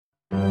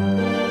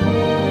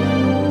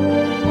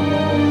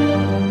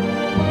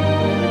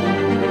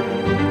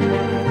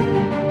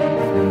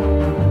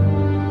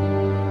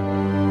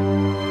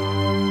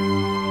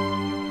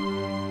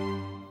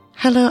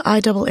Hello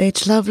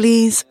IHH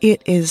lovelies,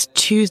 it is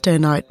Tuesday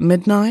night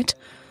midnight,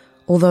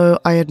 although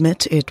I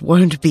admit it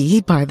won't be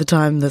by the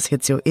time this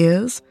hits your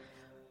ears.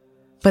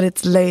 But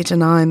it's late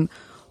and I'm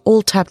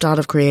all tapped out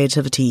of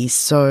creativity,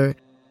 so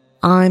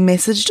I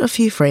messaged a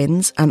few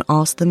friends and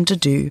asked them to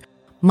do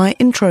my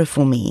intro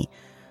for me.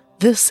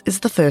 This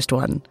is the first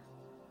one.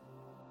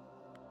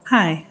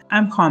 Hi,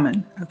 I'm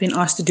Carmen. I've been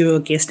asked to do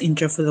a guest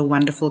intro for the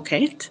wonderful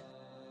Kate.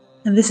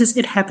 And this is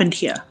It Happened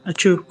Here, a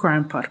true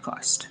crime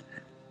podcast.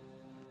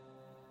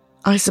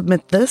 I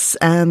submit this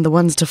and the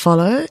ones to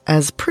follow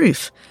as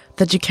proof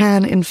that you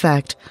can, in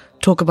fact,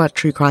 talk about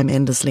true crime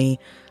endlessly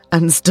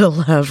and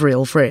still have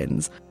real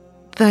friends.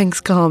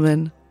 Thanks,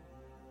 Carmen.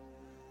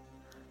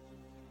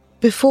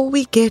 Before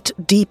we get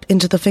deep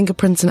into the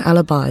fingerprints and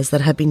alibis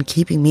that have been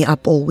keeping me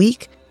up all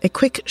week, a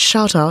quick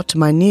shout out to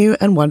my new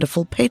and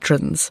wonderful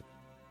patrons.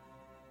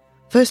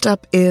 First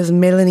up is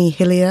Melanie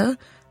Hillier.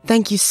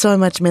 Thank you so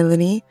much,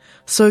 Melanie.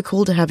 So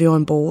cool to have you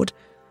on board.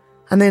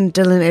 And then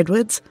Dylan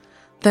Edwards.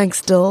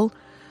 Thanks, Dill.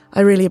 I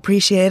really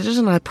appreciate it,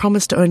 and I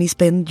promise to only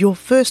spend your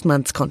first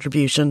month's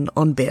contribution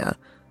on beer.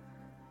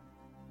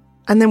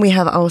 And then we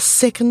have our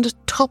second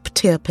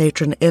top-tier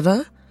patron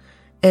ever,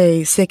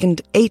 a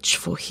second H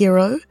for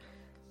hero,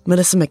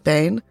 Melissa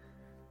McBain.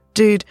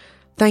 Dude,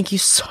 thank you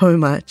so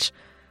much.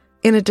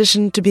 In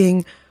addition to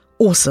being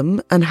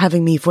awesome and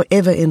having me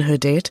forever in her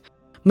debt,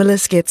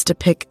 Melissa gets to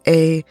pick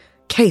a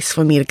case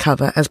for me to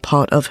cover as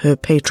part of her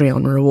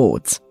Patreon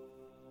rewards.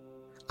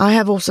 I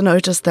have also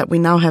noticed that we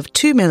now have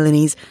 2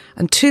 Melanies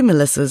and 2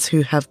 Melissas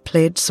who have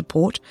pledged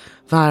support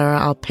via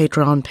our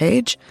Patreon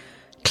page.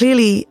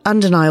 Clearly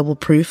undeniable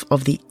proof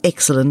of the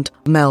excellent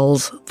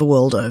Mels the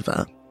world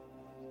over.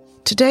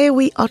 Today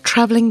we are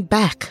travelling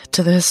back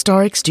to the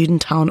historic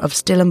student town of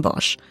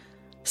Stellenbosch.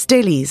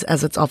 Stellies,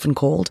 as it's often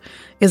called,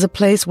 is a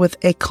place with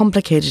a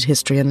complicated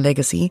history and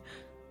legacy.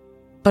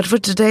 But for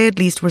today at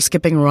least we're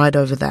skipping right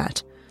over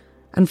that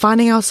and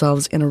finding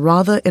ourselves in a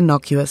rather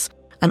innocuous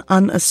and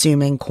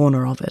unassuming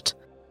corner of it.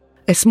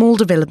 A small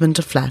development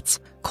of flats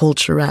called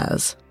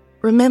Shiraz.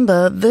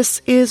 Remember,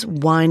 this is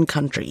wine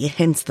country,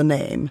 hence the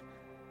name.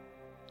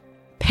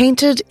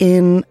 Painted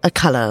in a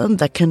colour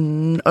that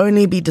can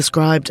only be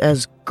described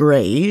as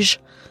greige,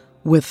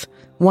 with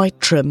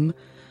white trim,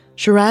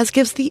 Shiraz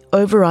gives the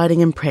overriding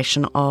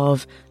impression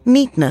of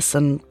neatness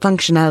and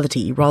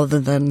functionality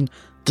rather than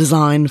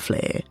design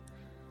flair.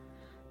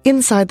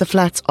 Inside the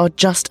flats are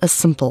just as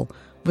simple,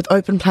 with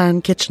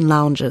open-plan kitchen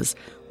lounges,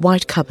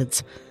 white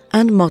cupboards,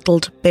 and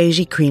mottled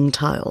beigey cream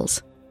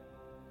tiles.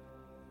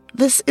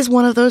 This is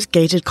one of those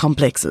gated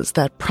complexes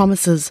that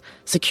promises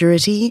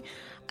security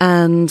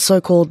and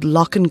so-called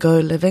lock-and-go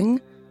living.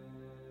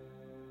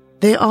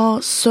 There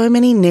are so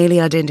many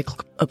nearly identical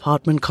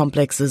apartment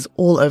complexes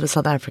all over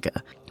South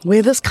Africa,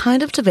 where this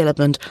kind of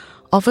development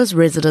offers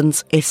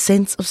residents a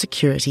sense of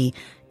security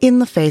in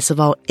the face of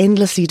our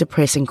endlessly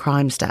depressing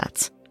crime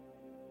stats.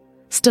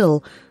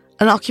 Still,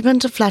 an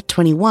occupant of Flat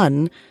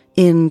 21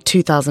 in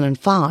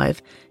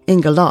 2005,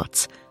 Inge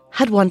Lotz,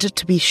 had wanted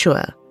to be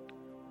sure.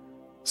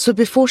 So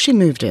before she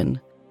moved in,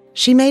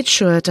 she made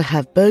sure to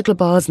have burglar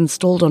bars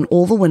installed on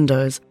all the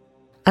windows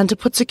and to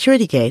put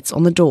security gates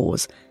on the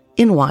doors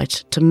in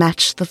white to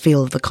match the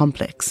feel of the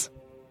complex.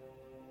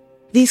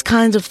 These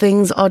kinds of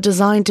things are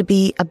designed to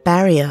be a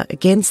barrier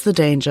against the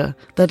danger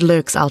that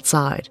lurks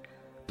outside,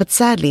 but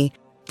sadly,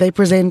 they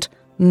present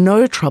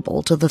no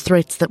trouble to the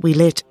threats that we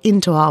let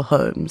into our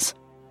homes.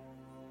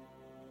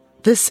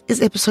 This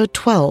is episode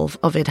 12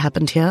 of It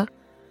Happened Here,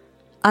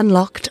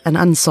 Unlocked and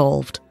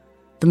Unsolved,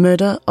 the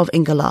murder of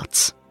Inge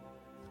Lotz.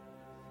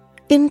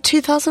 In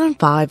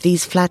 2005,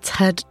 these flats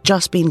had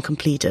just been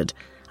completed,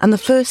 and the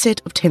first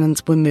set of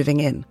tenants were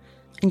moving in,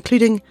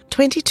 including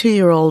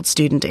 22-year-old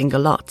student Inge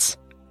Lotz.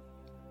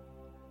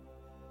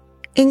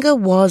 Inge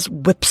was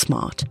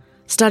whip-smart,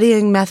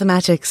 studying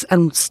mathematics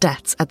and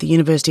stats at the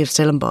University of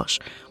Stellenbosch,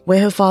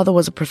 where her father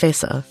was a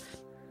professor.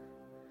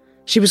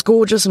 She was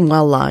gorgeous and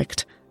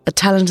well-liked, a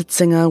talented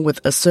singer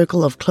with a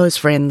circle of close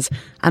friends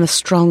and a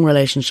strong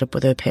relationship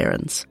with her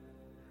parents.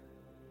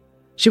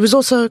 She was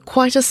also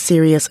quite a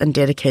serious and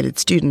dedicated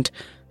student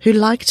who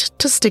liked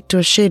to stick to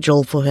a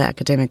schedule for her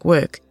academic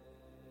work.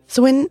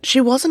 So when she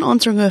wasn't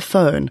answering her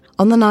phone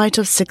on the night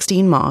of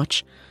 16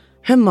 March,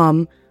 her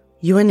mum,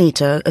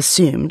 Juanita,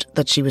 assumed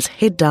that she was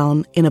head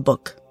down in a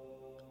book.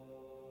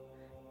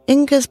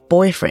 Inge's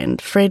boyfriend,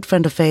 Fred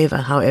van der Favre,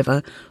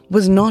 however,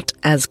 was not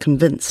as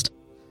convinced.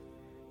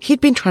 He'd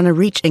been trying to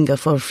reach Inge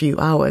for a few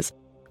hours,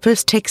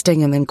 first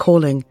texting and then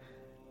calling.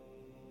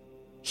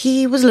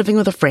 He was living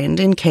with a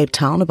friend in Cape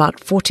Town, about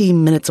 40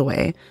 minutes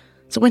away,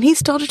 so when he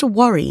started to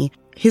worry,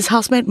 his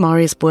housemate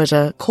Marius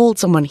Buerta called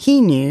someone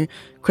he knew,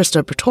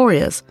 Christo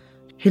Pretorius,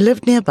 who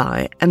lived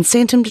nearby, and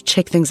sent him to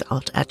check things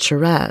out at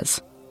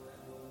Shiraz.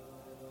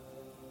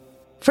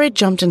 Fred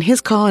jumped in his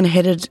car and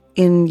headed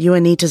in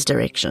Juanita's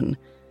direction.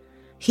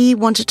 He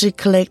wanted to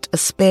collect a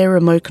spare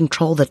remote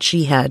control that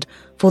she had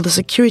for the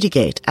security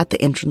gate at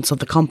the entrance of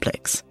the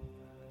complex.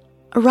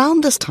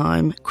 Around this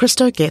time,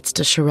 Christo gets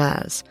to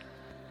Shiraz.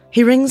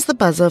 He rings the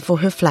buzzer for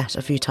her flat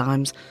a few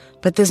times,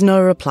 But there's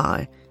no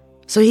reply,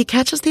 so he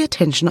catches the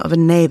attention of a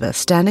neighbour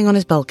standing on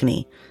his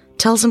balcony,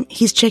 tells him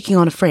he's checking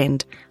on a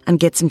friend, and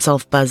gets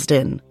himself buzzed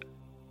in.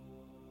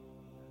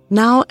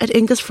 Now at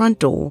Inge's front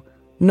door,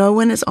 no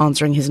one is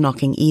answering his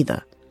knocking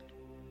either.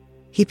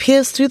 He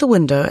peers through the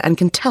window and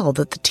can tell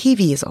that the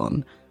TV is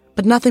on,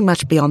 but nothing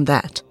much beyond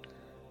that.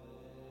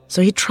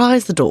 So he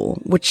tries the door,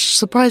 which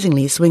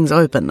surprisingly swings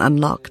open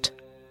unlocked.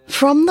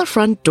 From the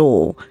front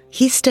door,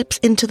 he steps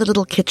into the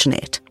little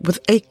kitchenette with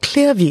a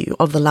clear view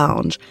of the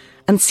lounge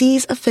and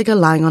sees a figure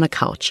lying on a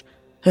couch,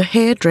 her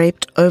hair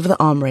draped over the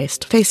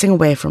armrest, facing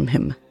away from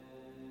him.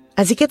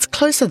 As he gets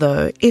closer,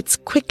 though, it's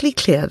quickly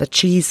clear that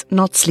she's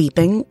not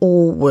sleeping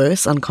or,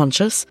 worse,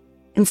 unconscious.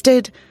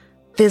 Instead,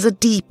 there's a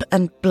deep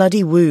and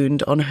bloody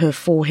wound on her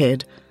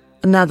forehead,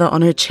 another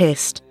on her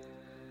chest.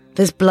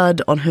 There's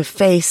blood on her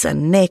face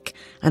and neck,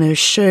 and her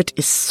shirt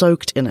is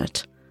soaked in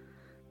it.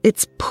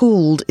 It's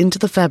pooled into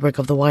the fabric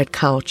of the white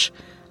couch,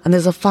 and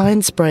there's a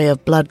fine spray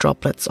of blood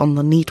droplets on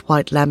the neat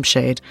white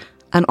lampshade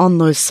and on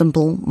those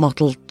simple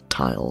mottled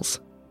tiles.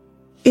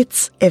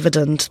 It's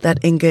evident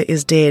that Inge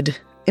is dead.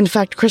 In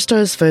fact,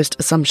 Christo's first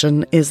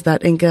assumption is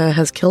that Inge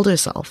has killed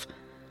herself.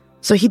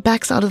 So he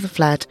backs out of the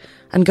flat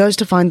and goes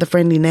to find the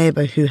friendly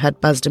neighbour who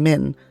had buzzed him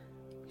in.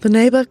 The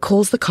neighbour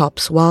calls the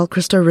cops while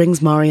Christo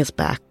rings Marius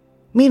back.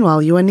 Meanwhile,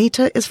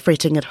 Juanita is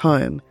fretting at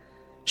home.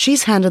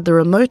 She's handed the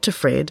remote to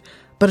Fred,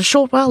 but a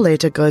short while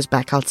later goes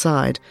back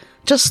outside,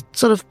 just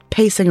sort of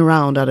pacing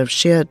around out of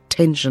sheer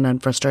tension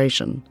and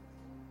frustration.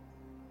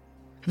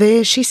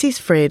 There, she sees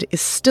Fred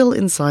is still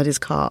inside his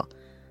car,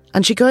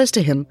 and she goes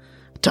to him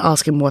to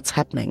ask him what's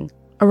happening.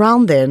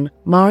 Around then,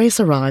 Marius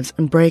arrives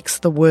and breaks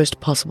the worst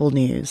possible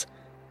news.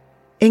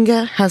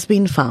 Inge has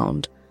been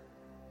found,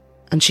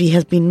 and she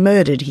has been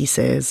murdered, he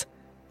says,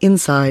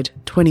 inside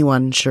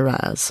 21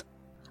 Shiraz.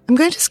 I'm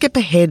going to skip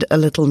ahead a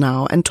little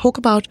now and talk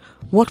about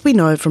what we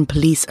know from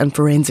police and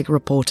forensic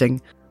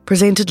reporting,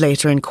 presented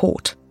later in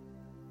court.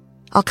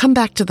 I'll come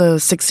back to the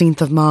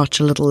 16th of March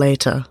a little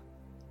later.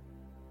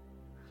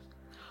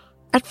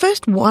 At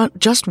first,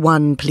 just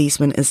one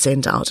policeman is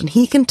sent out, and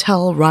he can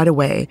tell right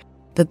away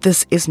that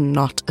this is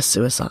not a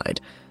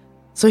suicide.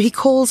 So he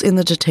calls in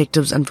the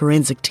detectives and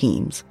forensic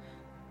teams.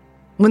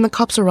 When the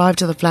cops arrived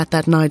to the flat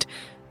that night,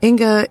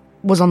 Inge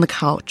was on the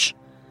couch,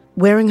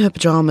 wearing her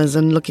pajamas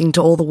and looking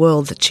to all the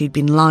world that she'd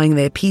been lying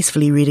there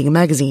peacefully reading a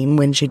magazine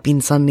when she'd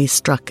been suddenly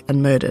struck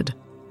and murdered.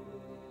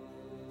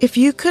 If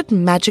you could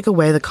magic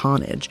away the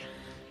carnage,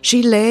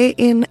 she lay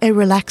in a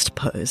relaxed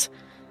pose,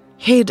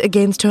 head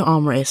against her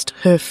armrest,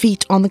 her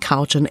feet on the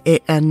couch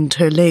and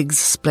her legs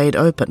splayed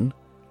open.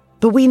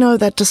 But we know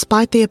that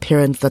despite the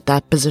appearance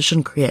that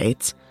position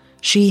creates,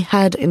 she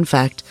had, in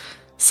fact,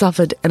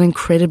 suffered an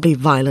incredibly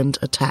violent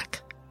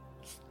attack.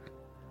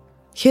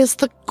 Here's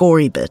the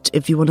gory bit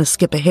if you want to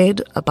skip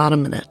ahead about a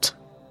minute.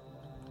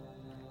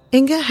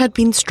 Inge had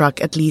been struck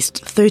at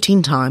least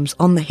 13 times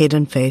on the head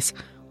and face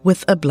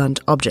with a blunt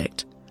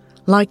object,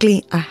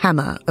 likely a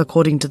hammer,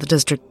 according to the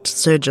district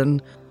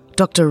surgeon,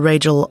 Dr.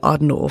 Rachel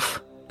Ardendorf.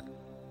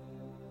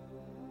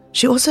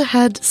 She also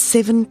had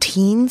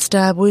 17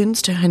 stab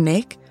wounds to her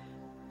neck,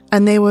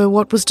 and there were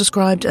what was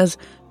described as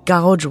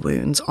gouge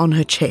wounds on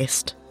her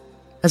chest,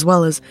 as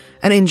well as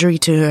an injury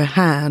to her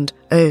hand,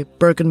 a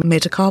broken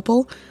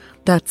metacarpal,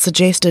 that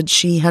suggested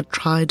she had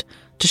tried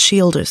to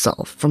shield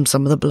herself from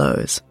some of the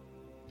blows.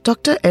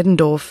 Dr.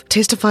 Ardendorf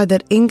testified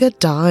that Inge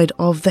died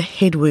of the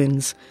head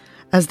wounds,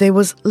 as there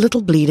was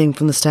little bleeding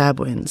from the stab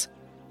wounds,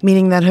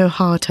 meaning that her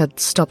heart had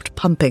stopped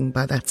pumping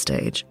by that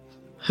stage.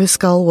 Her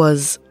skull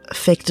was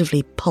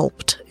effectively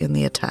pulped in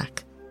the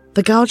attack.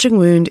 The gouging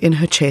wound in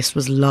her chest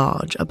was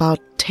large, about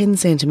 10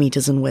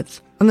 centimeters in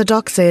width, and the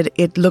doc said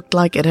it looked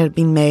like it had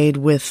been made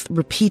with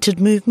repeated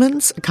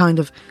movements, a kind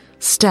of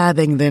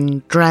stabbing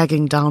then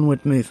dragging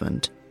downward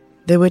movement.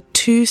 There were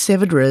 2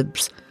 severed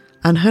ribs,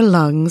 and her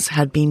lungs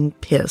had been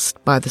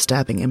pierced by the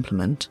stabbing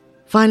implement.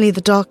 Finally,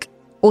 the doc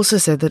also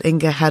said that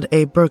Inge had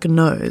a broken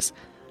nose,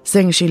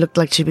 saying she looked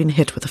like she'd been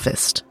hit with a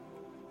fist.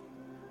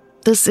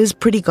 This is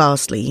pretty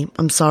ghastly,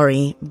 I'm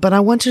sorry, but I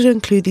wanted to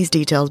include these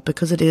details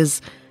because it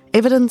is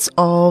evidence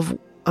of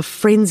a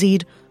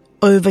frenzied,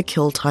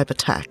 overkill type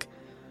attack,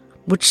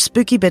 which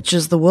spooky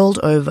bitches the world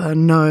over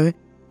know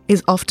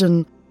is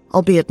often,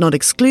 albeit not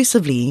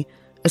exclusively,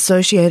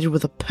 associated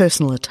with a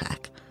personal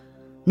attack,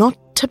 not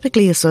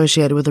typically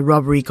associated with a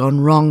robbery gone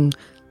wrong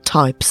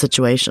type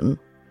situation.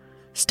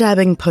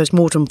 Stabbing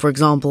post-mortem, for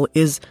example,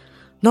 is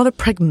not a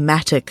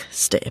pragmatic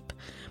step,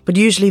 but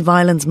usually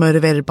violence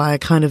motivated by a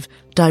kind of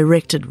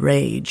directed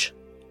rage.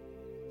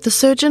 The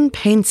surgeon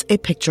paints a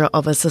picture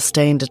of a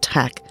sustained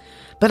attack,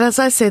 but as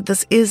I said,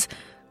 this is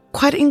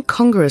quite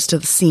incongruous to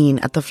the scene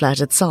at the flat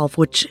itself,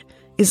 which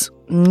is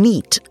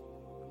neat,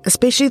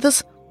 especially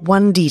this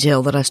one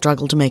detail that I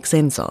struggle to make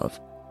sense of.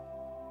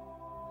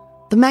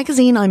 The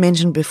magazine I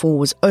mentioned before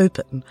was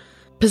open,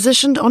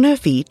 positioned on her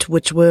feet,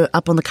 which were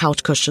up on the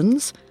couch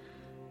cushions.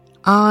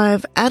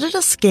 I've added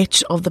a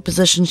sketch of the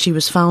position she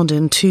was found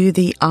in to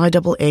the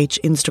IHH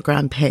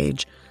Instagram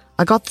page.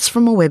 I got this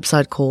from a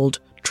website called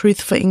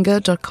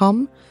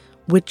truthforinga.com,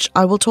 which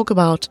I will talk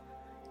about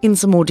in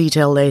some more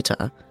detail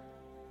later.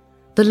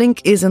 The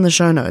link is in the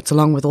show notes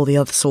along with all the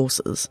other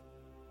sources.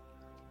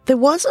 There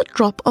was a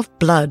drop of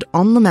blood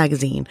on the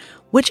magazine,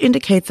 which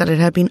indicates that it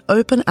had been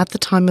open at the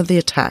time of the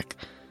attack.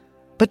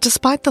 But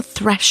despite the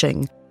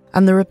thrashing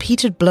and the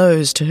repeated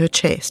blows to her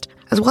chest,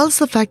 as well as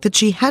the fact that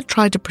she had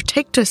tried to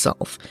protect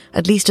herself,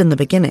 at least in the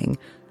beginning,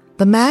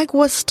 the mag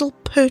was still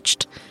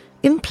perched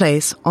in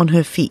place on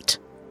her feet.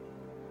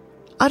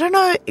 I don't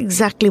know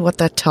exactly what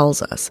that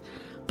tells us,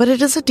 but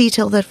it is a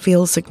detail that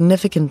feels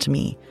significant to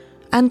me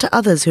and to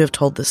others who have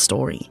told this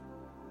story.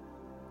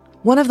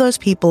 One of those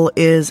people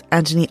is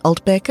Anthony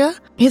Altbecker.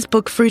 His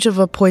book Fruit of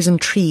a Poison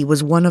Tree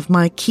was one of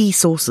my key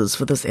sources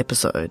for this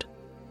episode.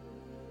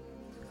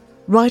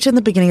 Right in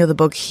the beginning of the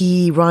book,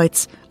 he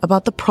writes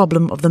about the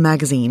problem of the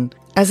magazine,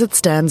 as it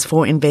stands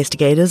for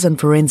investigators and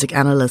forensic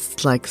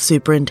analysts like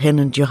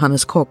Superintendent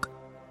Johannes Koch.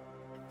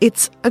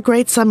 It's a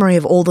great summary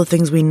of all the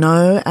things we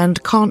know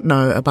and can't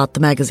know about the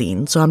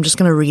magazine, so I'm just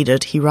going to read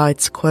it. He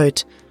writes,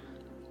 quote,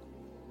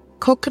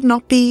 Koch could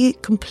not be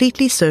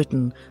completely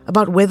certain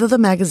about whether the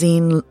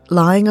magazine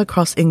lying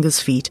across Inge's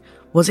feet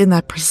was in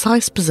that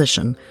precise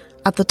position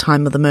at the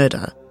time of the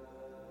murder.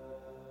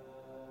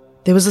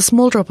 There was a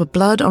small drop of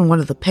blood on one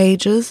of the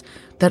pages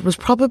that was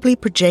probably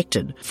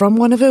projected from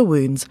one of her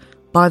wounds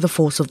by the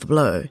force of the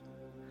blow,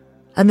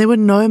 and there were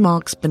no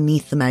marks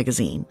beneath the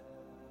magazine.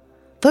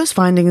 Those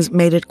findings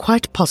made it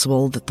quite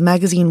possible that the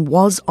magazine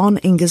was on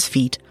Inge's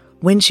feet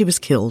when she was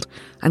killed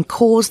and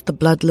caused the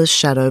bloodless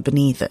shadow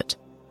beneath it.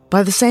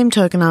 By the same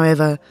token,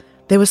 however,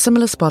 there were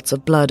similar spots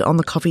of blood on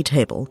the coffee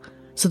table,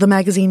 so the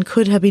magazine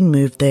could have been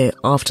moved there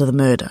after the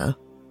murder.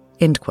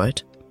 End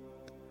quote.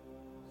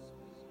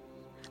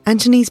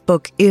 Anthony's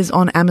book is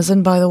on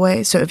Amazon, by the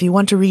way, so if you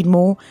want to read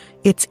more,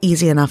 it's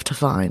easy enough to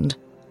find.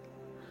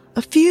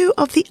 A few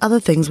of the other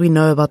things we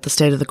know about the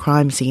state of the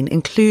crime scene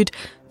include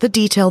the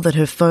detail that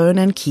her phone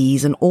and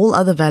keys and all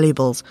other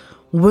valuables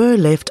were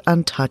left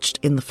untouched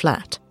in the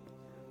flat.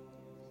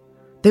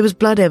 There was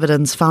blood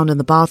evidence found in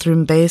the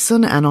bathroom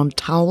basin and on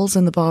towels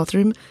in the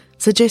bathroom,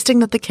 suggesting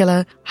that the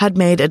killer had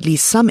made at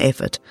least some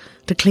effort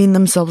to clean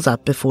themselves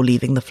up before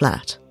leaving the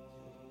flat.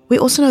 We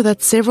also know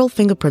that several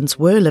fingerprints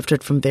were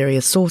lifted from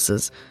various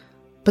sources,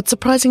 but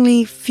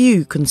surprisingly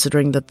few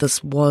considering that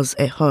this was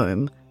a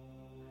home.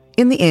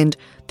 In the end,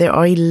 there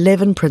are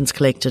 11 prints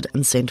collected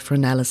and sent for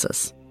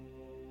analysis.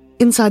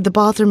 Inside the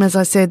bathroom, as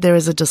I said, there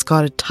is a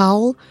discarded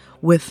towel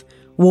with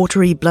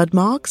watery blood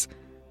marks,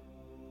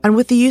 and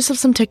with the use of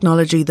some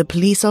technology, the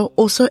police are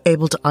also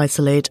able to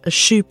isolate a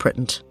shoe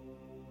print.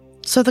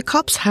 So the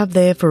cops have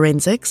their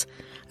forensics,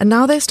 and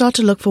now they start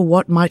to look for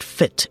what might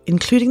fit,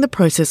 including the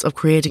process of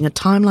creating a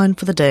timeline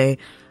for the day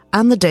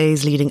and the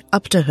days leading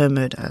up to her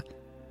murder,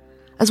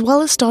 as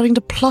well as starting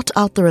to plot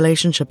out the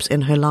relationships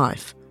in her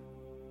life.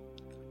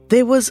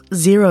 There was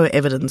zero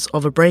evidence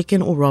of a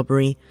break-in or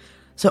robbery,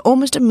 so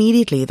almost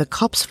immediately the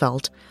cops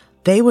felt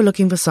they were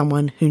looking for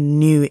someone who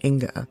knew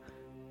Inge,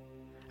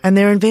 and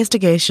their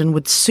investigation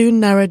would soon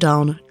narrow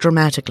down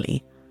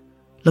dramatically,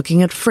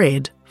 looking at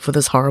Fred for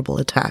this horrible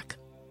attack.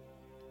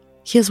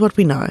 Here's what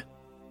we know.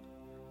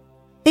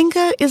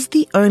 Inge is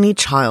the only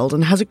child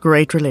and has a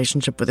great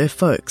relationship with her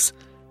folks.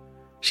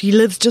 She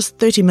lives just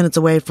 30 minutes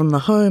away from the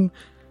home,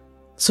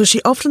 so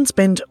she often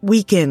spent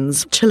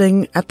weekends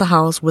chilling at the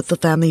house with the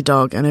family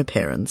dog and her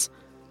parents.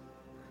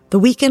 The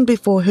weekend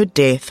before her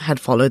death had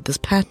followed this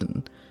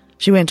pattern.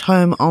 She went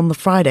home on the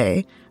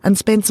Friday and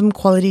spent some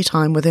quality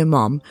time with her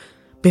mom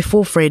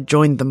before Fred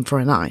joined them for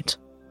a night.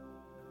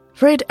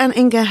 Fred and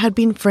Inge had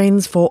been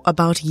friends for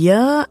about a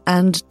year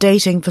and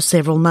dating for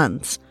several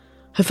months.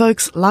 Her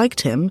folks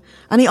liked him,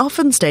 and he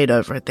often stayed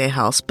over at their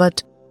house,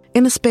 but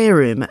in a spare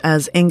room,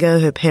 as Inge,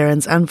 her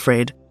parents, and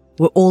Fred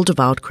were all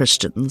devout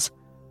Christians.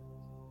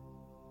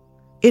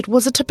 It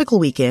was a typical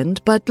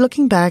weekend, but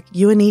looking back,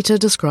 Juanita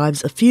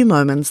describes a few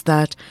moments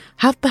that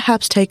have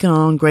perhaps taken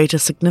on greater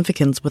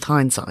significance with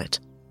hindsight.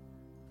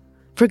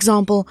 For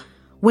example,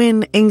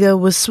 when Inge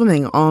was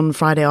swimming on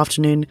Friday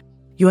afternoon,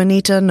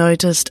 Juanita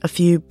noticed a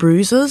few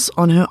bruises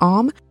on her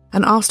arm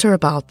and asked her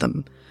about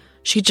them.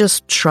 She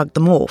just shrugged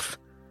them off.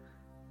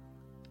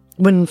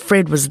 When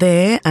Fred was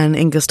there and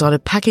Inge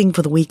started packing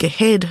for the week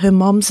ahead, her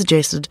mom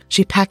suggested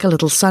she pack a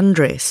little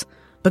sundress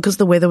because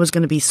the weather was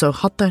going to be so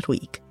hot that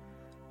week.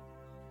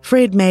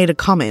 Fred made a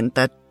comment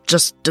that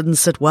just didn't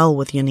sit well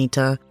with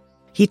Juanita.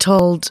 He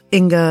told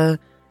Inge,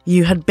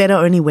 "You had better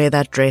only wear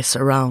that dress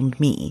around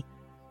me."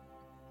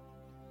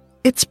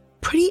 It's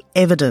pretty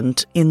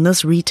evident in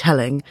this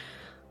retelling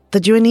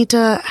that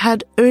Juanita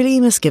had early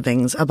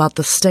misgivings about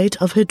the state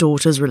of her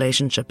daughter's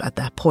relationship at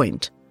that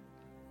point.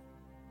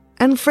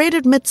 And Fred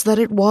admits that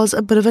it was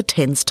a bit of a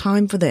tense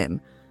time for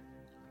them.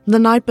 The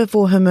night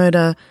before her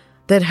murder,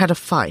 they'd had a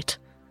fight.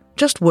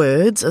 Just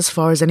words, as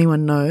far as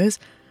anyone knows,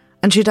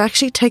 and she'd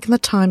actually taken the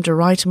time to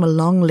write him a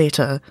long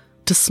letter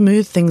to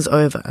smooth things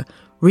over,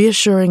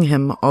 reassuring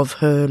him of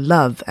her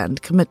love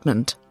and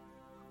commitment.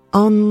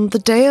 On the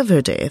day of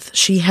her death,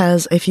 she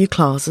has a few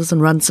classes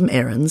and runs some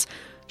errands.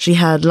 She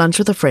had lunch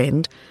with a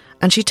friend,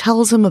 and she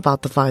tells him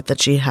about the fight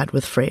that she had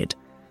with Fred.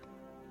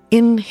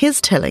 In his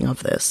telling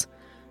of this,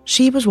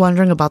 she was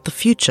wondering about the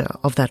future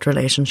of that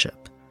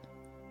relationship.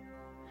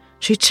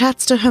 She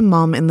chats to her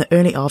mom in the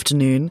early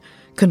afternoon,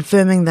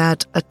 confirming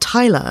that a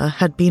tiler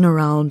had been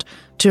around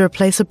to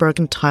replace a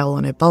broken tile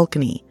on her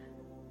balcony.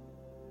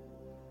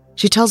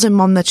 She tells her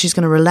mom that she's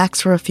going to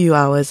relax for a few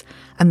hours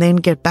and then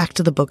get back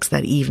to the books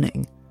that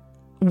evening.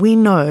 We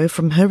know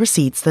from her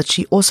receipts that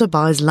she also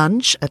buys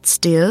lunch at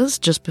Steers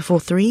just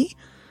before 3,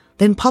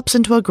 then pops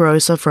into a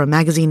grocer for a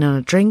magazine and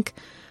a drink,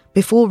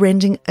 before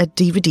renting a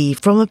DVD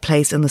from a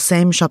place in the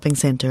same shopping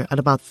centre at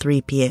about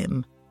 3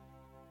 p.m.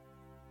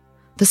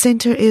 The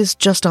centre is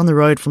just down the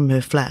road from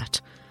her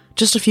flat,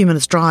 just a few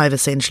minutes' drive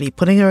essentially,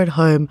 putting her at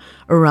home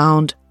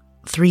around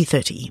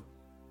 3:30.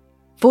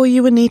 For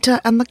you,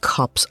 Anita, and the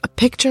cops, a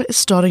picture is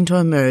starting to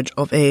emerge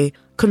of a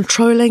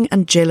controlling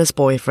and jealous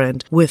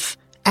boyfriend with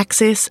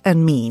access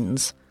and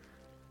means.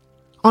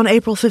 On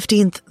April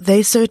 15th,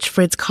 they search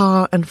Fred's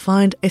car and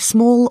find a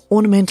small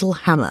ornamental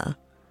hammer.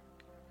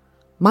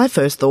 My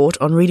first thought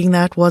on reading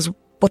that was,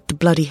 what the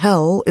bloody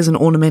hell is an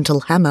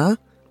ornamental hammer?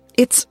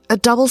 It's a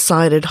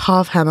double-sided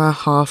half-hammer,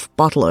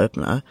 half-bottle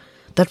opener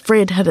that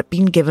Fred had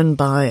been given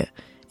by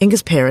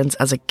Inge's parents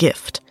as a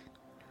gift.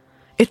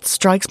 It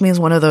strikes me as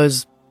one of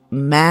those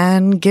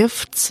man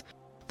gifts,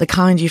 the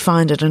kind you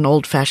find at an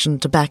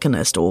old-fashioned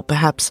tobacconist or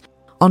perhaps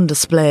on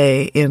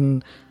display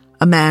in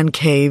a man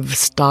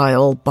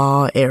cave-style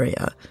bar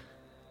area.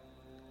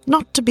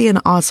 Not to be an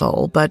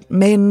arsehole, but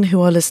men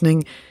who are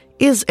listening,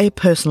 is a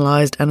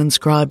personalised and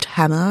inscribed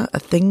hammer a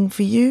thing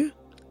for you?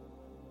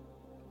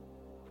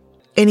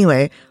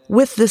 Anyway,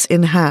 with this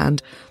in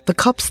hand, the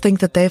cops think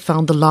that they've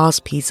found the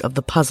last piece of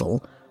the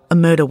puzzle, a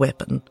murder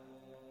weapon.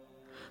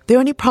 The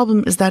only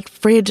problem is that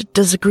Fred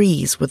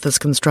disagrees with this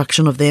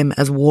construction of them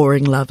as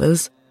warring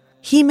lovers.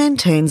 He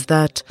maintains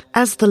that,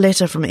 as the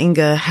letter from Inge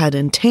had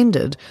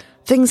intended,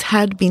 things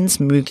had been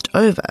smoothed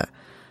over,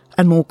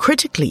 and more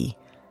critically,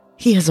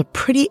 he has a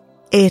pretty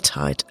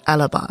airtight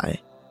alibi.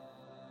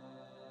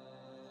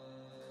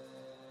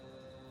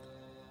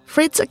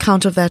 Fred's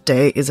account of that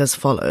day is as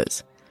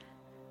follows.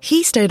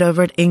 He stayed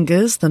over at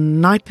Inge's the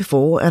night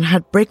before and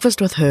had breakfast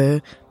with her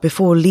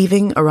before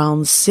leaving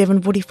around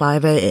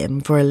 7:45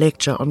 a.m. for a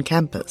lecture on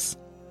campus.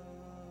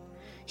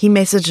 He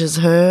messages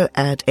her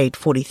at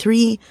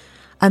 8:43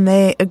 and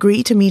they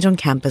agree to meet on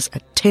campus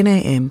at 10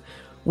 a.m,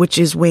 which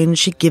is when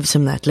she gives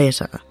him that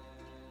letter.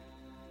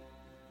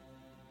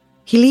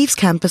 He leaves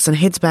campus and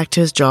heads back to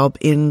his job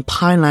in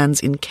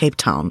Pinelands in Cape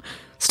Town,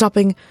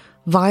 stopping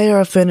via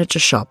a furniture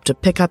shop to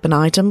pick up an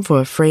item for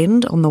a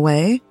friend on the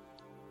way.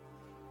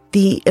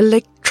 The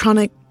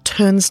electronic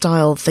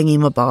turnstile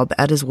thingy-mabob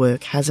at his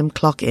work has him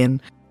clock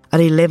in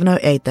at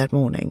 11:08 that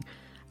morning,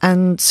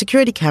 and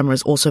security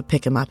cameras also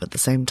pick him up at the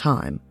same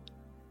time.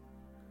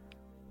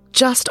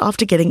 Just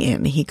after getting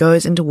in, he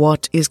goes into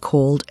what is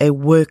called a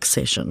work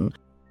session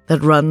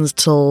that runs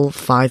till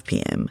 5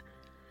 p.m.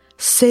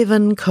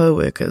 7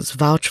 co-workers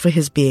vouch for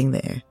his being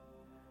there.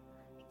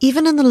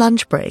 Even in the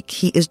lunch break,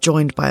 he is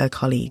joined by a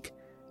colleague.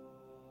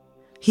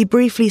 He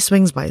briefly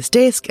swings by his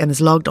desk and is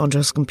logged onto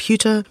his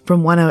computer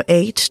from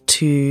 1:08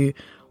 to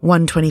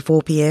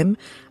 1:24 p.m,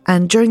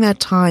 and during that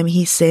time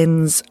he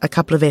sends a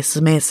couple of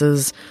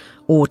SMSs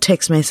or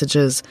text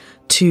messages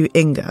to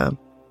Inge.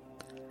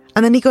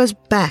 And then he goes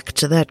back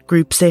to that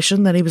group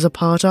session that he was a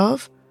part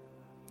of.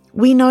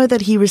 We know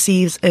that he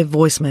receives a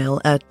voicemail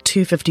at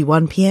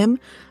 2:51 p.m.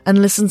 and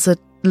listens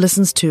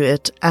to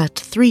it at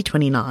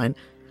 3:29,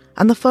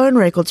 and the phone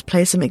records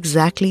place him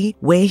exactly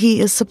where he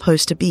is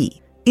supposed to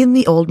be, in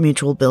the old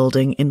Mutual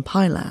building in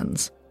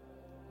Pinelands.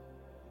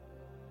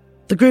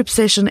 The group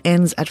session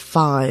ends at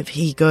 5.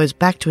 He goes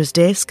back to his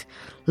desk,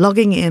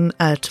 logging in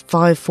at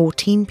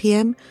 5:14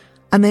 p.m,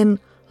 and then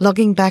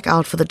logging back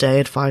out for the day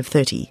at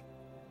 5:30.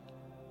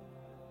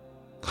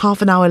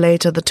 Half an hour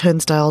later, the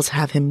turnstiles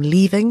have him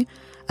leaving,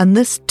 and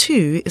this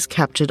too is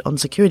captured on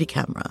security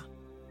camera.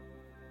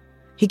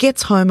 He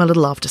gets home a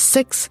little after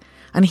 6,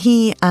 and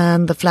he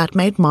and the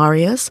flatmate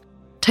Marius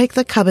take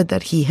the cupboard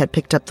that he had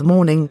picked up the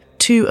morning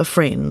to a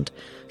friend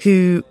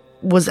who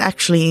was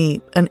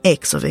actually an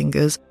ex of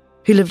Inge's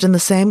who lived in the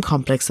same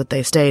complex that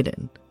they stayed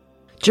in.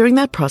 During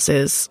that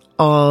process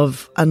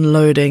of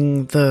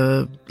unloading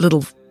the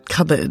little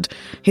cupboard,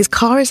 his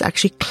car is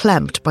actually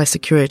clamped by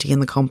security in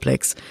the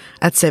complex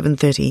at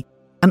 7:30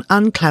 and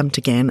unclamped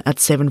again at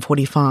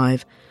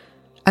 7:45,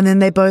 and then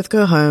they both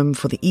go home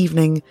for the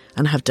evening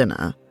and have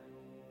dinner.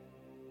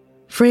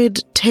 Fred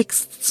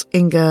texts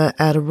Inge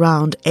at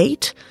around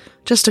 8,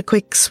 just a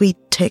quick sweet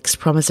text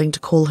promising to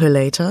call her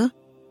later.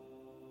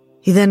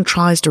 He then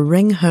tries to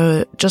ring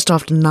her just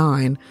after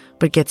 9,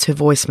 but gets her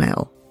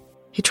voicemail.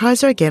 He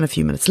tries her again a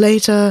few minutes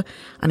later,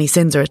 and he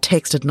sends her a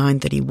text at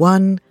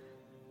 9:31.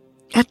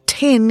 At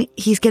 10,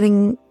 he's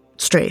getting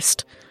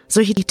stressed,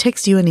 so he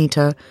texts you,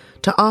 Anita,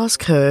 to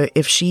ask her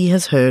if she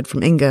has heard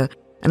from Inge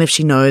and if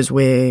she knows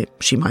where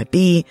she might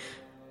be,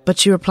 but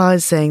she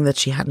replies saying that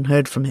she hadn't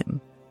heard from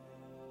him.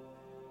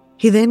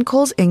 He then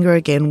calls Inge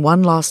again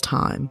one last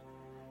time,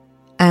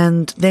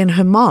 and then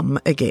her mom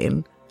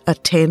again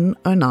at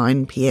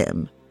 10:09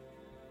 p.m.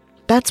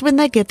 That's when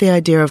they get the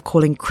idea of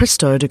calling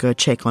Christo to go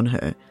check on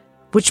her,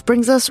 which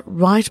brings us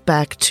right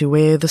back to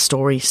where the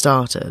story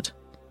started.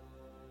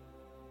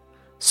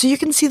 So you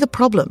can see the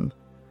problem.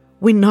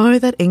 We know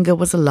that Inge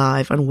was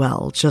alive and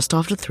well just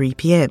after 3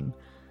 p.m,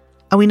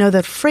 and we know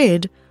that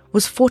Fred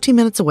was 40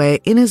 minutes away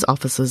in his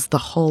offices the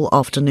whole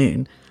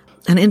afternoon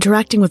and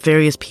interacting with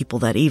various people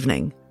that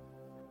evening.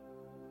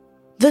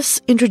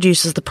 This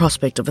introduces the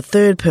prospect of a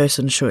third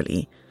person,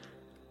 surely,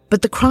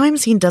 but the crime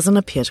scene doesn't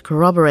appear to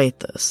corroborate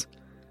this.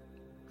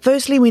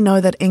 Firstly, we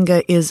know that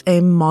Inge is a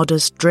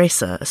modest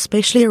dresser,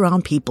 especially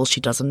around people she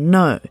doesn't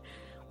know,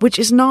 which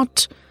is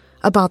not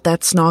about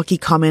that snarky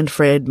comment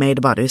Fred made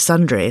about her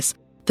sundress.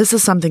 This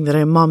is something that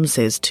her mom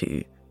says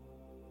too.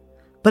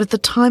 But at the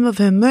time of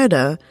her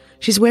murder,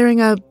 she's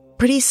wearing a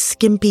pretty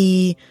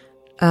skimpy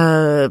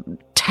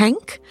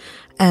tank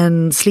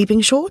and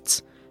sleeping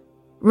shorts.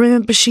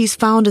 Remember, she's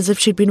found as if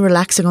she'd been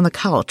relaxing on the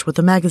couch with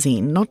a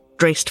magazine, not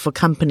dressed for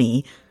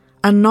company,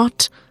 and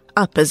not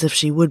up as if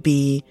she would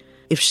be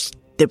if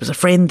there was a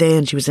friend there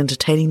and she was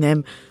entertaining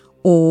them,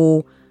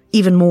 or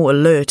even more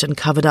alert and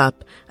covered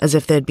up as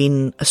if there'd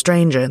been a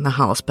stranger in the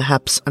house,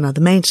 perhaps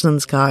another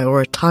maintenance guy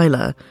or a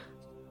tiler.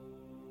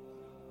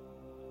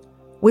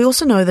 We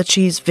also know that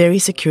she's very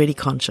security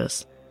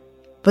conscious,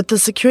 but the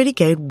security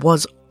gate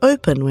was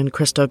open when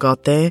Christo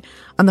got there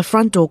and the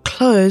front door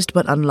closed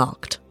but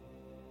unlocked.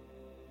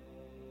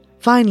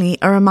 Finally,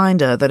 a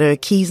reminder that her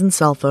keys and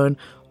cell phone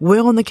were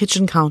on the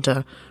kitchen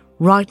counter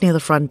right near the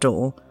front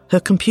door, her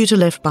computer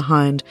left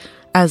behind,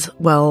 as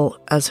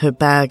well as her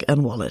bag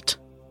and wallet.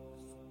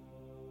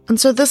 And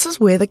so this is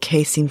where the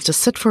case seems to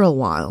sit for a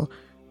while.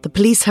 The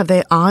police have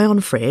their eye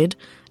on Fred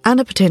and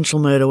a potential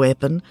murder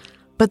weapon,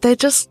 but they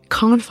just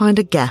can't find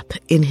a gap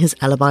in his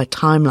alibi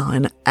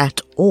timeline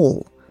at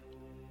all.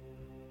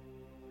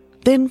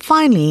 Then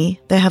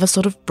finally, they have a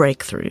sort of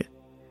breakthrough.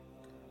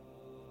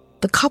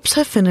 The cops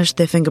have finished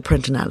their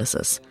fingerprint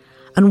analysis,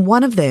 and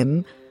one of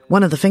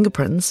the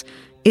fingerprints,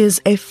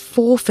 is a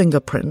forefinger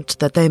print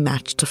that they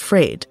matched to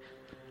Fred,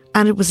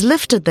 and it was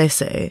lifted, they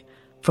say,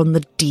 from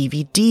the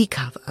DVD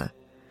cover,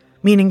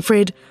 meaning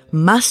Fred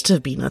must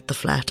have been at the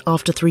flat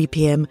after 3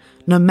 p.m,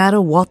 no matter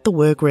what the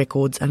work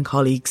records and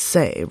colleagues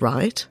say,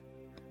 right?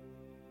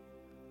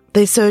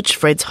 They search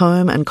Fred's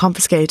home and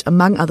confiscate,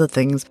 among other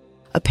things,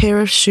 a pair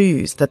of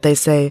shoes that they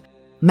say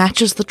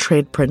matches the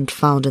tread print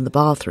found in the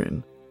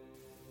bathroom.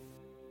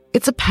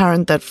 It's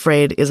apparent that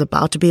Fred is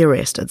about to be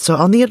arrested, so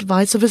on the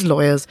advice of his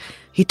lawyers,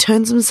 he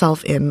turns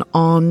himself in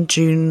on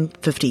June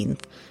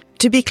 15th.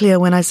 To be clear,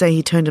 when I say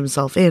he turned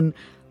himself in,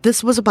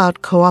 this was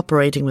about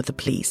cooperating with the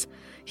police.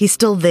 He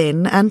still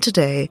then, and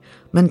today,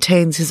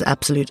 maintains his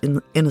absolute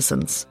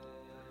innocence.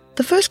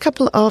 The first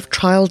couple of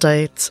trial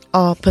dates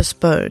are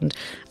postponed,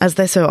 as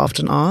they so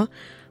often are,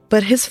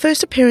 but his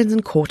first appearance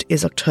in court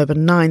is October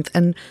 9th,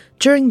 and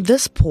during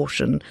this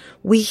portion,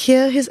 we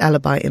hear his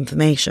alibi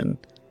information.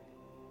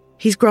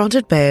 He's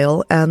granted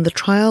bail and the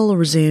trial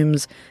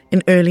resumes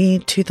in early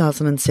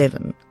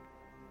 2007.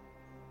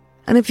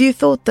 And if you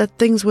thought that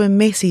things were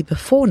messy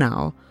before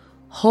now,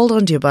 hold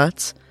on to your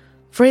butts.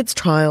 Fred's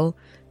trial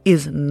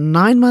is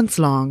 9 months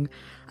long,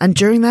 and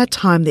during that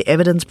time the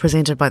evidence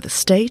presented by the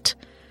state,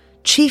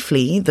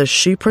 chiefly the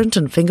shoe print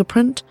and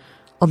fingerprint,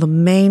 are the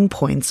main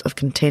points of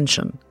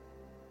contention.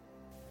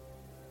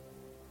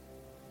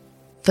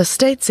 The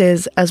state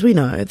says, as we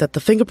know, that the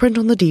fingerprint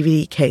on the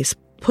DVD case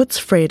puts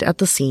Fred at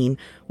the scene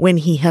when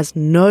he has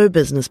no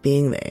business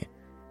being there.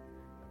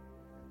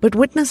 But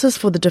witnesses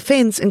for the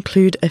defense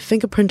include a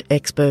fingerprint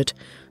expert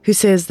who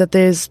says that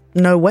there's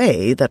no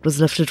way that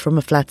was lifted from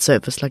a flat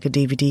surface like a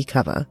DVD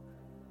cover.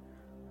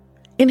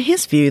 In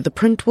his view, the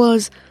print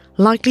was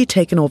likely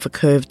taken off a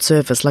curved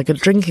surface like a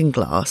drinking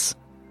glass.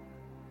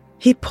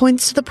 He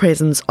points to the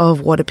presence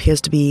of what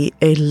appears to be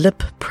a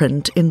lip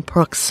print in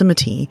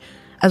proximity,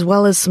 as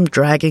well as some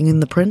dragging in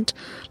the print,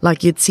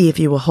 like you'd see if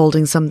you were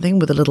holding something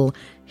with a little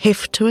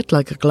heft to it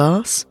like a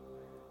glass.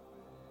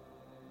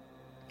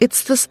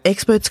 It's this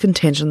expert's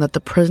contention that the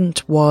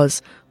print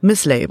was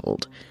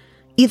mislabeled,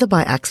 either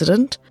by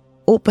accident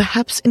or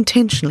perhaps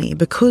intentionally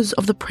because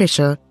of the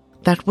pressure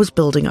that was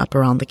building up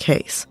around the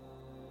case.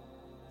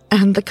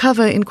 And the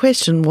cover in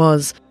question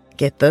was,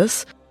 get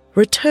this,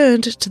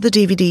 returned to the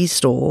DVD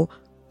store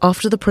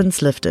after the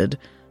print's lifted,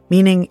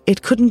 meaning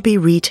it couldn't be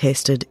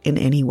retested in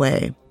any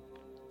way.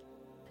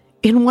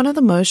 In one of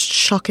the most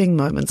shocking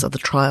moments of the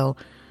trial,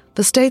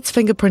 the state's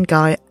fingerprint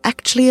guy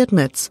actually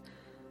admits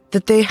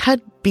that there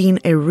had been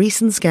a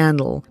recent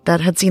scandal that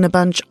had seen a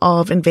bunch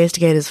of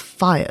investigators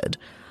fired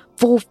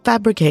for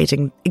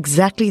fabricating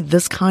exactly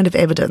this kind of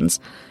evidence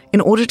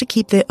in order to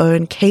keep their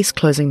own case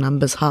closing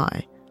numbers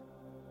high.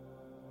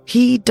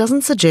 He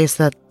doesn't suggest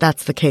that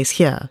that's the case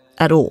here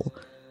at all,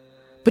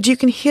 but you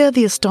can hear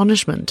the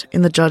astonishment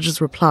in the judge's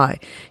reply.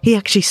 He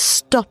actually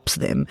stops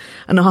them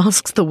and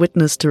asks the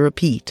witness to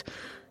repeat,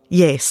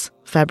 yes,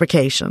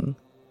 fabrication.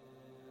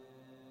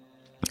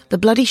 The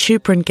bloody shoe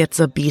print gets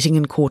a beating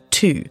in court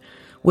too,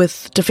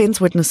 with defense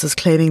witnesses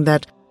claiming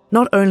that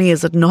not only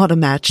is it not a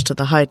match to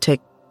the high-tech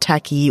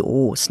tacky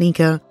or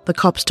sneaker the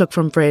cops took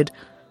from Fred,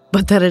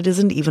 but that it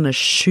isn't even a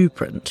shoe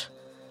print.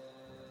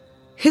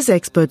 His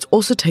experts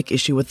also take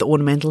issue with the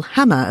ornamental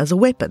hammer as a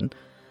weapon,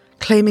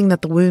 claiming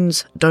that the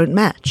wounds don't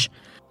match.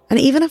 And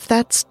even if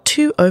that's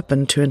too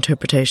open to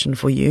interpretation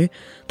for you,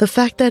 the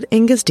fact that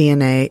Inge's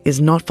DNA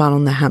is not found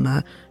on the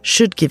hammer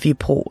should give you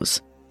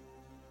pause.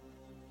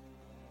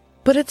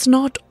 But it's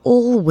not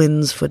all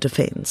wins for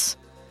defense.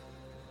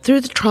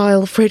 Through the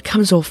trial, Fred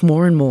comes off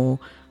more and more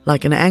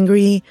like an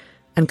angry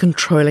and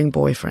controlling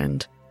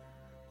boyfriend.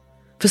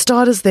 For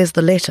starters, there's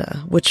the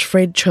letter, which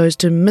Fred chose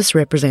to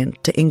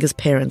misrepresent to Inge's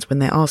parents when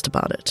they asked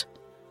about it.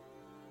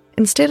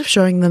 Instead of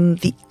showing them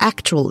the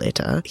actual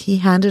letter, he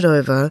handed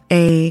over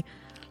a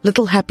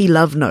little happy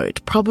love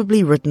note,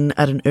 probably written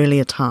at an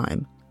earlier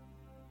time.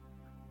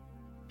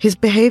 His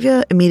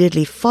behaviour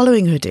immediately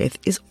following her death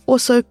is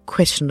also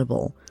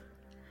questionable.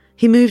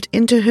 He moved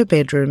into her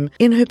bedroom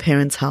in her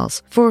parents'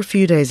 house for a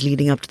few days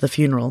leading up to the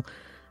funeral,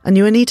 and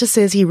Juanita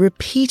says he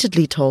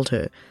repeatedly told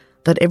her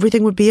that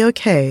everything would be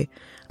okay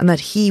and that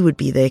he would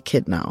be their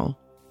kid now.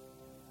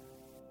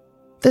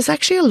 There's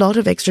actually a lot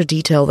of extra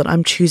detail that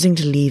I'm choosing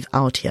to leave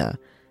out here.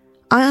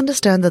 I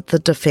understand that the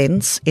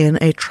defense in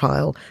a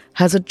trial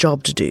has a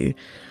job to do,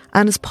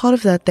 and as part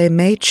of that they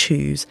may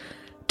choose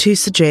to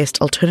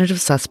suggest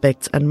alternative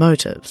suspects and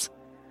motives.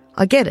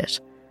 I get it.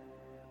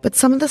 But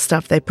some of the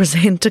stuff they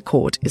present to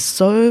court is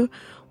so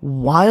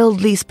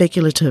wildly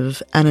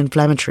speculative and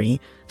inflammatory,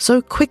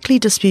 so quickly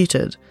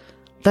disputed,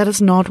 that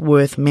it's not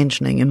worth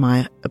mentioning in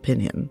my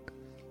opinion.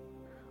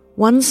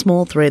 One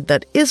small thread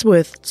that is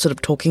worth sort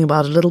of talking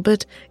about a little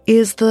bit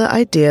is the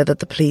idea that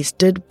the police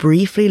did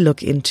briefly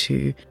look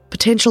into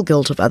potential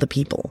guilt of other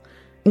people,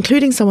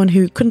 including someone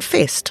who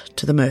confessed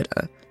to the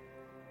murder.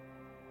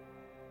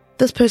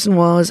 This person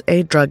was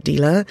a drug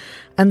dealer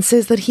and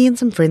says that he and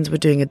some friends were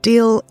doing a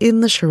deal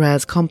in the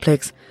Shiraz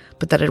complex,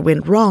 but that it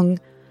went wrong,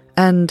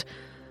 and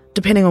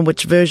depending on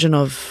which version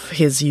of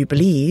his you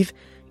believe,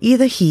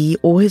 either he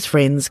or his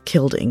friends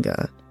killed Inge.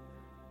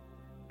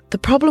 The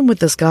problem with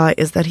this guy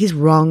is that he's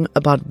wrong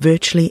about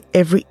virtually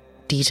every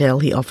detail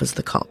he offers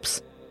the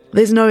cops.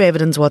 There's no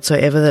evidence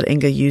whatsoever that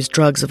Inge used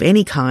drugs of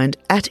any kind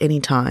at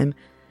any time,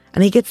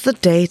 and he gets the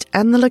date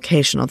and the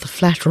location of the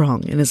flat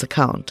wrong in his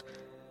account.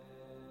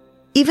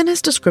 Even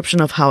his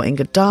description of how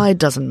Inge died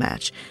doesn't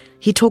match.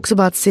 He talks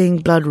about seeing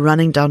blood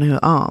running down her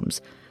arms,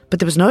 but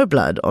there was no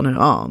blood on her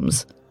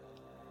arms.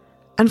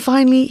 And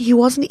finally, he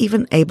wasn't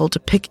even able to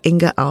pick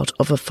Inge out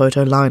of a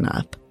photo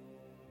lineup.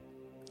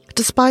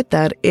 Despite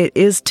that, it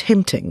is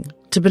tempting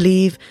to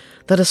believe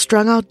that a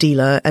strung-out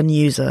dealer and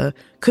user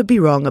could be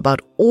wrong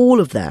about all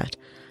of that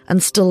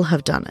and still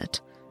have done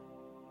it.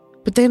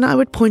 But then I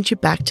would point you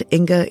back to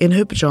Inge in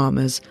her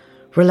pajamas,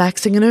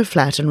 relaxing in her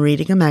flat and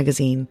reading a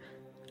magazine,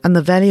 and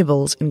the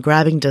valuables in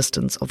grabbing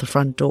distance of the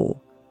front door.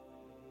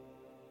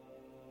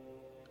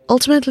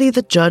 Ultimately,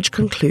 the judge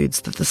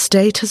concludes that the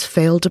state has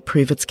failed to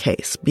prove its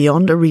case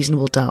beyond a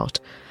reasonable doubt,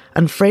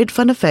 and Fred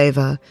van der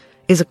Favre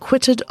is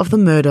acquitted of the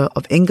murder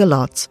of Inge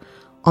Lotz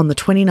on the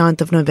 29th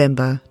of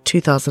November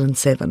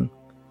 2007.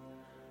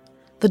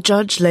 The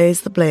judge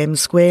lays the blame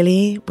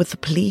squarely with the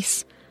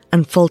police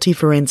and faulty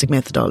forensic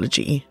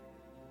methodology.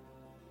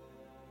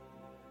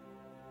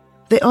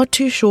 There are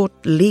two short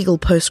legal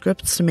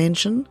postscripts to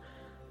mention.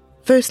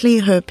 Firstly,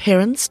 her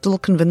parents, still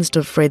convinced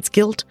of Fred's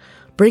guilt,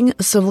 bring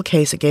a civil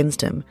case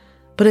against him,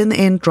 but in the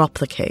end drop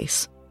the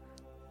case.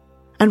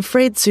 And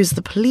Fred sues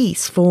the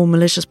police for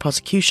malicious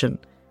prosecution.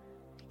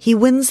 He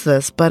wins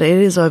this, but it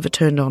is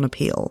overturned on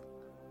appeal.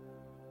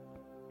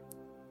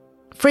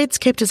 Fred's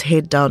kept his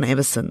head down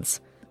ever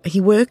since.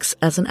 He works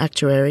as an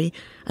actuary,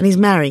 and he's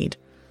married.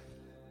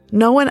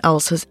 No one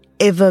else has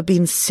ever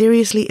been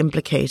seriously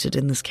implicated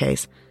in this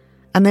case,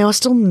 and there are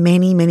still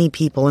many, many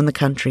people in the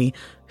country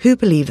who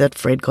believe that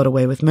Fred got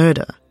away with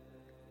murder.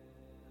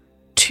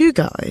 Two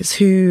guys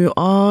who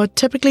are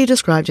typically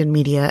described in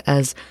media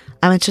as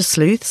amateur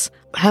sleuths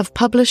have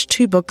published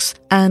 2 books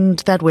and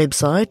that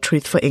website,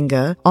 Truth for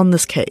Inge, on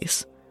this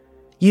case,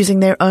 using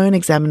their own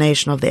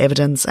examination of the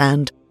evidence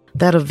and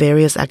that of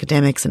various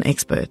academics and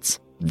experts.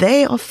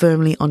 They are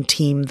firmly on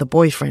team the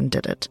boyfriend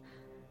did it.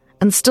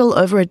 And still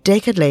over a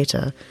decade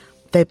later,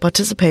 they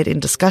participate in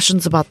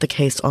discussions about the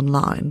case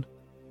online.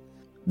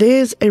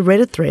 There's a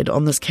Reddit thread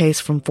on this case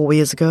from 4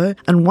 years ago,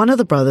 and one of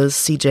the brothers,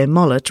 CJ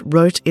Mollett,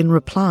 wrote in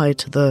reply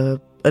to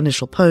the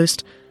initial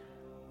post,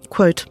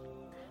 quote,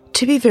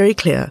 "To be very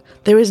clear,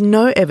 there is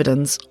no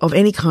evidence of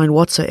any kind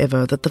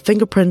whatsoever that the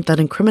fingerprint that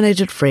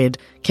incriminated Fred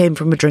came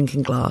from a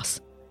drinking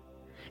glass.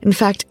 In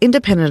fact,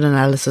 independent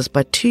analysis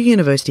by 2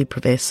 university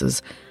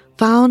professors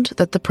found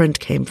that the print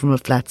came from a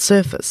flat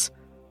surface.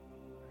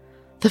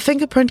 The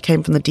fingerprint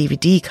came from the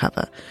DVD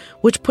cover,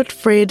 which put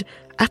Fred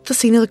at the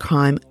scene of the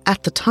crime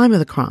at the time of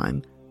the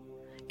crime.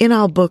 In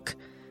our book,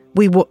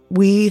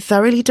 we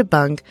thoroughly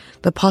debunk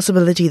the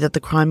possibility that the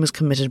crime was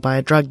committed by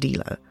a drug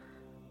dealer.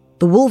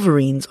 The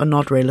Wolverines are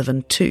not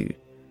relevant too.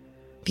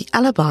 The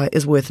alibi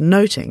is worth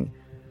noting.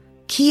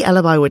 Key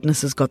alibi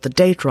witnesses got the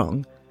date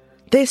wrong.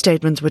 Their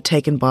statements were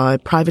taken by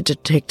private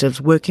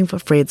detectives working for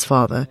Fred's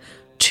father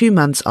 2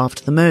 months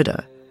after the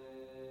murder.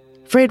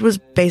 Fred was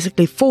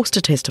basically forced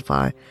to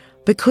testify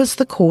because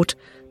the court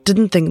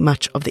didn't think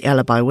much of the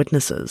alibi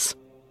witnesses.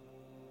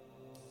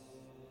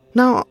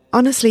 Now,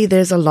 honestly,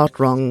 there's a lot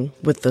wrong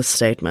with this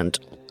statement.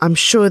 I'm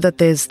sure that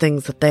there's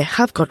things that they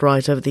have got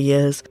right over the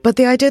years, but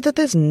the idea that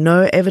there's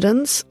no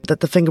evidence that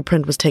the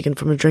fingerprint was taken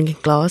from a drinking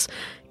glass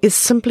is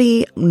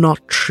simply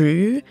not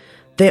true.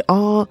 There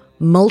are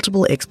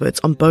multiple experts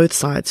on both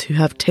sides who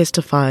have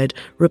testified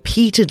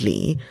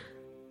repeatedly,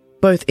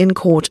 both in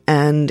court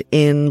and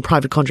in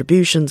private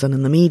contributions and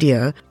in the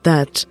media,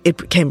 that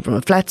it came from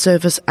a flat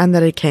surface and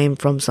that it came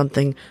from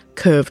something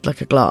curved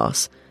like a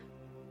glass.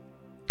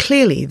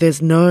 Clearly,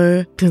 there's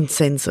no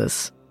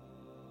consensus.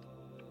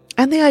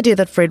 And the idea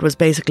that Fred was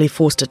basically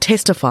forced to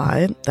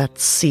testify,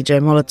 that's C.J.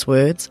 Mollett's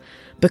words,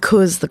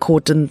 because the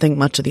court didn't think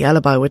much of the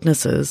alibi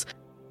witnesses,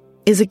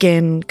 is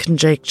again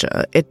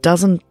conjecture. It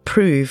doesn't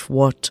prove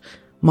what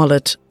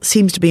Mollett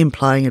seems to be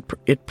implying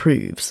it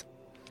proves.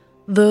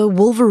 The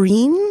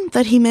Wolverine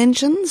that he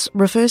mentions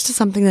refers to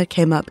something that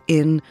came up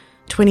in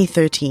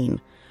 2013,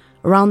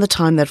 around the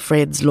time that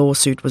Fred's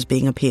lawsuit was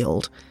being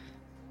appealed.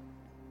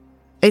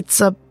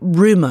 It's a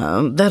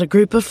rumour that a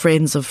group of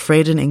friends of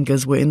Fred and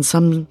Inge's were in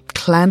some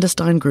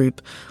clandestine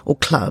group or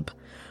club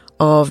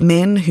of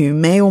men who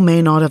may or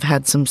may not have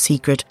had some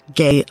secret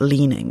gay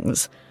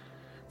leanings.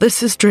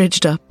 This is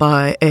dredged up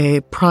by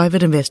a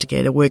private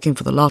investigator working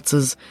for the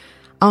Lotzes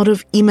out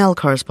of email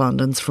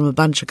correspondence from a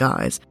bunch of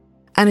guys,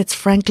 and it's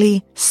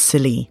frankly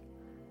silly.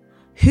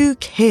 Who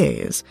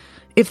cares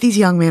if these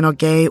young men are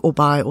gay or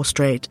bi or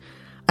straight,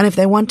 and if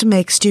they want to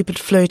make stupid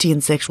flirty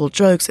and sexual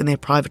jokes in their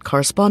private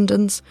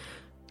correspondence?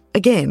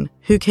 Again,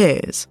 who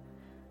cares?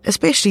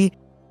 Especially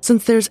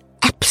since there's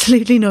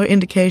absolutely no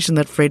indication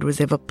that Fred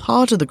was ever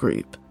part of the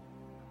group.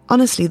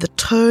 Honestly, the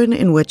tone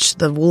in which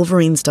the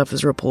Wolverine stuff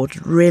is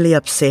reported really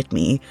upset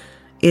me.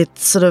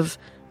 It's sort of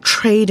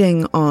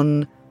trading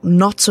on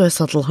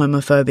not-so-subtle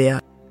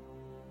homophobia.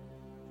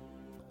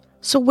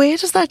 So where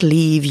does that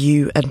leave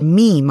you and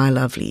me, my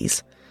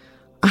lovelies?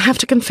 I have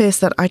to confess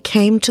that I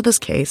came to this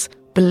case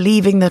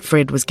believing that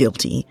Fred was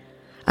guilty,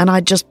 and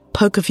I'd just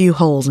poke a few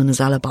holes in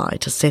his alibi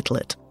to settle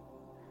it.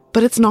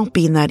 But it's not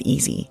been that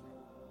easy.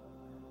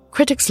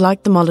 Critics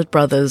like the Mollett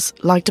brothers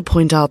like to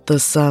point out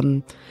this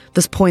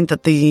point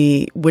that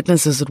the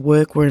witnesses at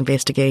work were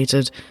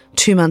investigated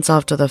 2 months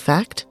after the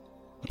fact,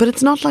 but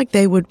it's not like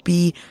they would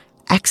be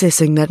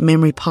accessing that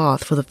memory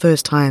path for the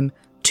first time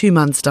 2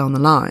 months down the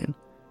line.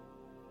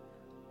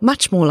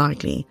 Much more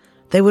likely,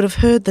 they would have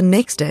heard the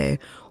next day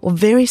or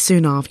very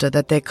soon after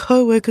that their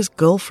co-worker's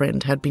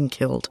girlfriend had been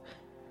killed.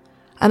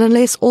 And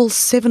unless all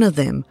 7 of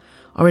them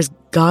are as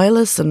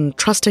guileless and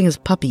trusting as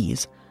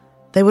puppies,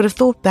 they would have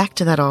thought back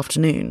to that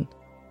afternoon.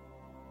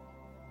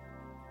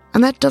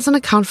 And that doesn't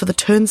account for the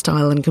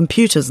turnstile and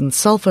computers and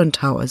cell phone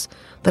towers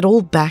that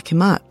all back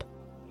him up.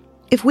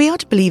 If we are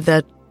to believe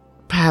that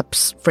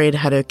perhaps Fred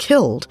had her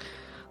killed,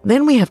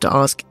 then we have to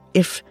ask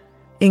if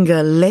Inge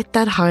let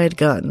that hired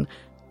gun,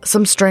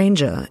 some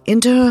stranger,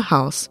 into her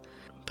house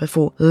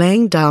before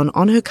laying down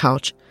on her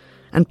couch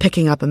and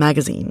picking up a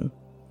magazine.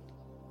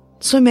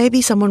 So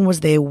maybe someone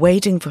was there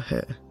waiting for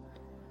her.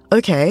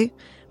 Okay,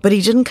 but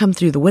he didn't come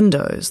through the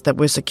windows that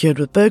were secured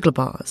with burglar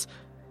bars.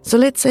 So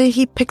let's say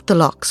he picked the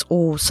locks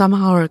or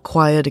somehow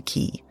acquired a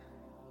key.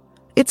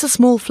 It's a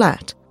small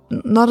flat,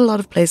 not a lot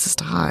of places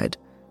to hide.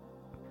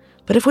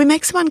 But if we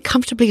make some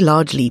uncomfortably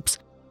large leaps,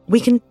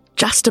 we can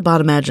just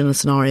about imagine a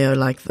scenario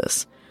like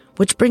this,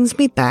 which brings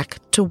me back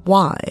to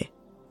why.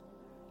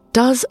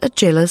 Does a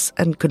jealous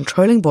and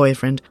controlling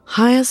boyfriend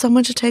hire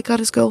someone to take out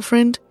his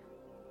girlfriend?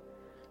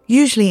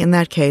 Usually in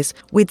that case,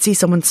 we'd see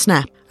someone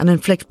snap and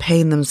inflict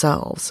pain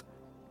themselves.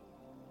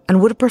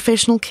 And would a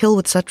professional kill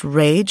with such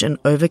rage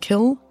and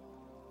overkill?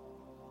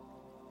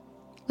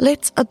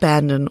 Let's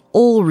abandon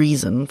all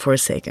reason for a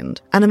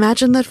second and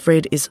imagine that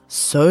Fred is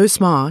so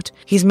smart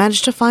he's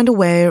managed to find a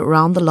way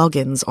around the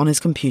logins on his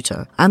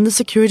computer and the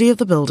security of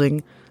the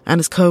building and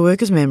his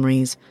co-workers'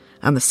 memories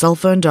and the cell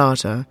phone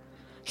data.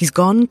 He's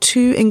gone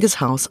to Inge's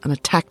house and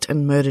attacked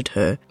and murdered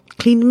her,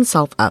 cleaned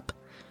himself up,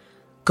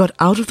 got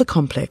out of the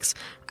complex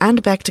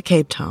and back to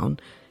Cape Town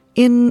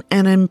in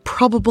an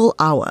improbable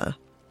hour.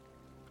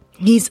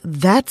 He's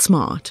that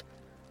smart,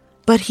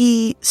 but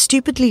he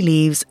stupidly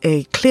leaves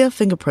a clear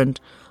fingerprint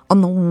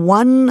on the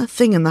one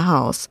thing in the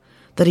house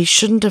that he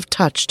shouldn't have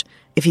touched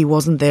if he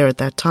wasn't there at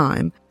that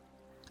time,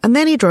 and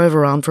then he drove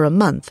around for a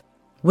month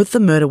with the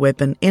murder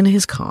weapon in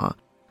his car,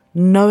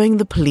 knowing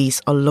the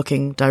police are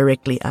looking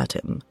directly at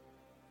him.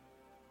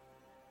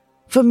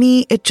 For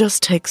me, it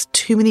just takes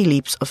too many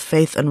leaps of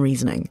faith and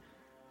reasoning.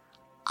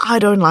 I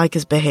don't like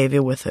his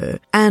behavior with her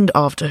and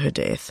after her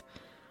death,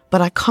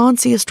 but I can't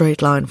see a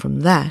straight line from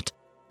that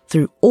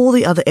through all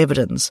the other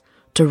evidence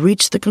to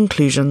reach the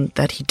conclusion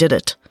that he did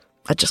it.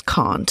 I just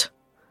can't.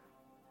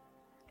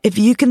 If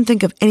you can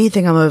think of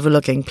anything I'm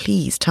overlooking,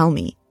 please tell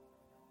me.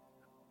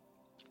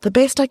 The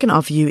best I can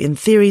offer you in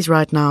theories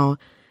right now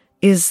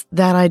is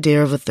that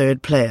idea of a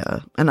third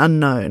player, an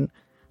unknown,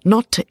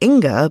 not to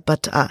Inge,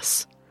 but to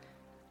us.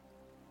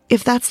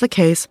 If that's the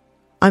case,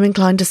 I'm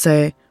inclined to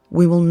say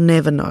we will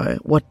never know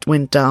what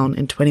went down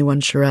in 21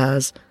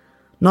 Shiraz,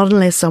 not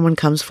unless someone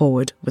comes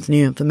forward with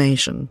new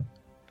information.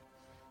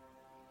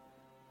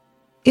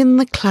 In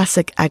the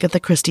classic Agatha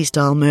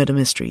Christie-style murder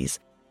mysteries,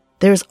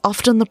 there is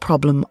often the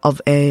problem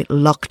of a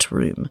locked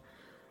room.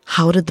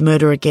 How did the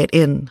murderer get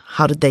in?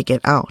 How did they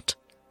get out?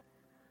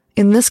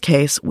 In this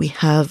case, we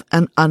have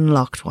an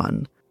unlocked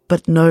one,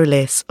 but no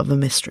less of a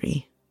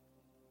mystery.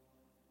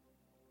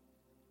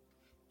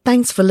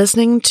 Thanks for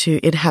listening to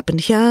It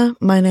Happened Here.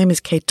 My name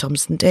is Kate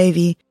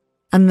Thompson-Davey,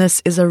 and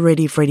this is a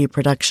Ready Freddy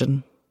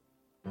production.